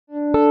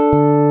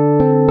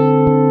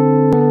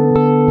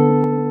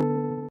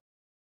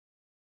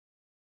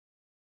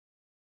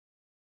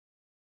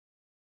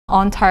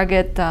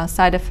On-target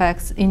side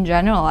effects in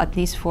general, at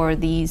least for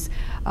these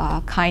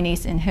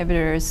kinase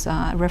inhibitors,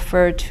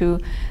 refer to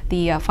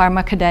the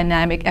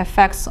pharmacodynamic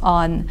effects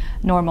on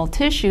normal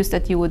tissues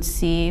that you would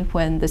see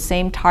when the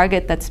same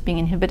target that's being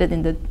inhibited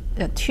in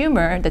the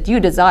tumor that you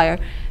desire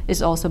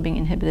is also being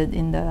inhibited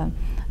in the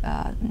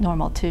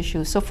normal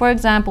tissue. So for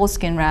example,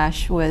 skin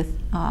rash with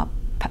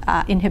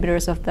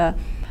inhibitors of the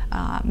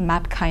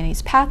MAP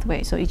kinase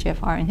pathway, so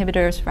EGFR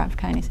inhibitors, RAF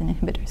kinase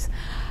inhibitors.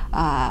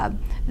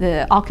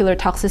 The ocular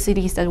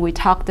toxicities that we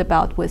talked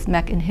about with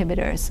MEK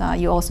inhibitors.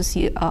 You also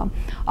see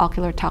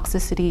ocular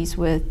toxicities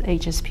with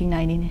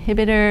HSP90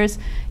 inhibitors.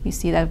 You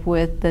see that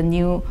with the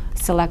new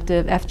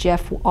selective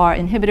FGFR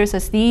inhibitors,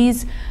 as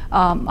these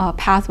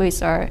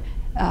pathways are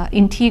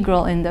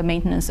integral in the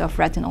maintenance of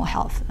retinal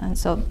health. And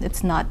so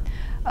it's not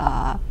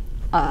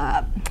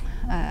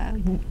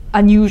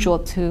unusual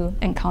to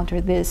encounter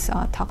these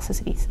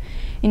toxicities.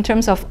 In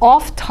terms of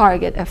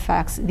off-target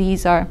effects,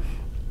 these are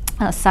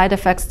side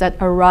effects that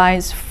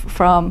arise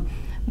from,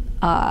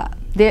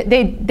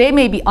 they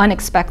may be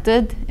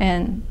unexpected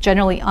and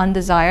generally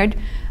undesired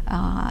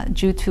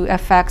due to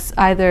effects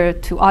either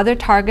to other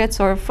targets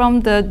or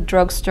from the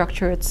drug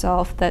structure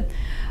itself, that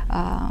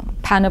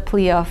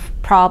panoply of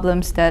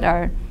problems that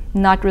are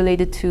not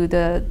related to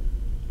the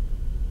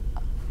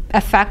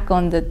effect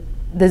on the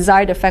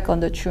desired effect on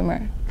the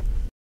tumor.